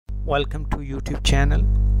Welcome to YouTube channel.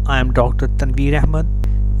 I am Dr. Tanveer Ahmad.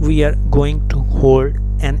 We are going to hold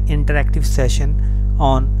an interactive session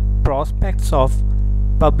on prospects of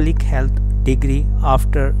public health degree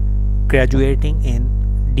after graduating in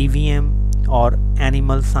DVM or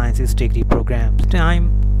Animal Sciences degree program. This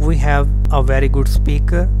time we have a very good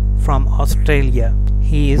speaker from Australia.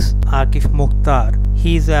 He is Aqif Mukhtar.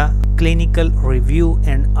 He is a clinical review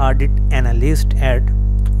and audit analyst at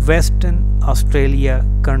Western Australia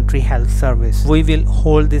Country Health Service. We will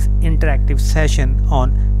hold this interactive session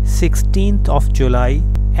on 16th of July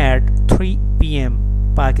at 3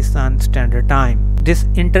 p.m. Pakistan Standard Time. This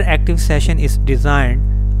interactive session is designed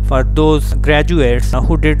for those graduates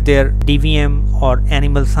who did their DVM or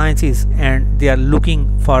Animal Sciences and they are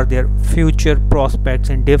looking for their future prospects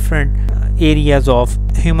in different areas of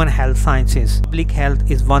human health sciences. Public health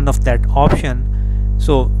is one of that option.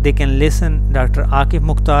 So they can listen Dr. Aqif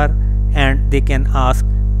Mukhtar and they can ask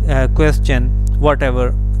a question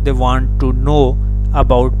whatever they want to know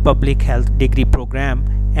about public health degree program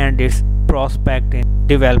and its prospect in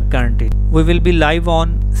developed countries. We will be live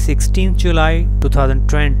on 16th July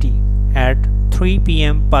 2020 at 3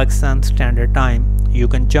 p.m. Pakistan Standard Time. You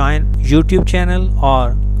can join YouTube channel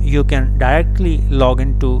or you can directly log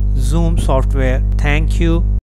into Zoom software. Thank you.